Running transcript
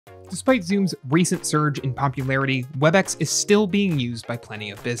Despite Zoom's recent surge in popularity, Webex is still being used by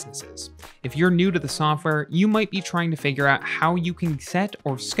plenty of businesses. If you're new to the software, you might be trying to figure out how you can set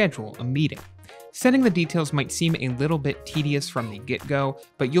or schedule a meeting. Setting the details might seem a little bit tedious from the get-go,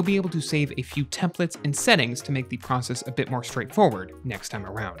 but you'll be able to save a few templates and settings to make the process a bit more straightforward next time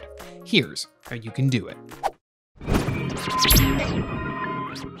around. Here's how you can do it.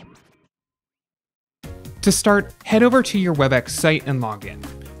 To start, head over to your Webex site and log in.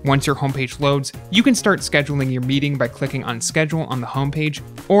 Once your homepage loads, you can start scheduling your meeting by clicking on Schedule on the homepage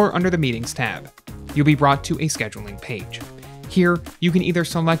or under the Meetings tab. You'll be brought to a scheduling page. Here, you can either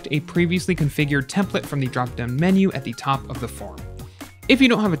select a previously configured template from the drop-down menu at the top of the form. If you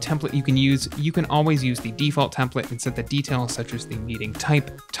don't have a template you can use, you can always use the default template and set the details such as the meeting type,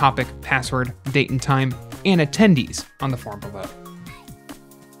 topic, password, date and time, and attendees on the form below.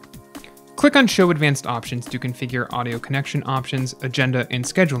 Click on Show Advanced Options to configure audio connection options, agenda, and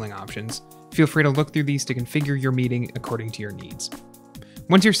scheduling options. Feel free to look through these to configure your meeting according to your needs.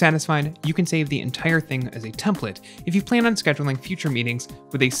 Once you're satisfied, you can save the entire thing as a template if you plan on scheduling future meetings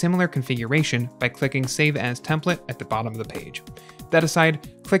with a similar configuration by clicking Save As Template at the bottom of the page. That aside,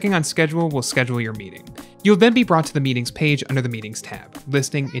 clicking on Schedule will schedule your meeting. You'll then be brought to the Meetings page under the Meetings tab,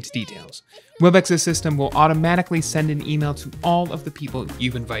 listing its details. Webex's system will automatically send an email to all of the people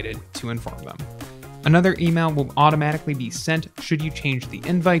you've invited to inform them. Another email will automatically be sent should you change the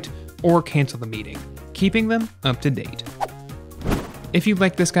invite or cancel the meeting, keeping them up to date. If you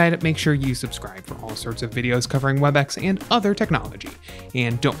like this guide, make sure you subscribe for all sorts of videos covering Webex and other technology.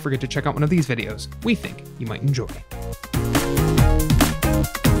 And don't forget to check out one of these videos we think you might enjoy.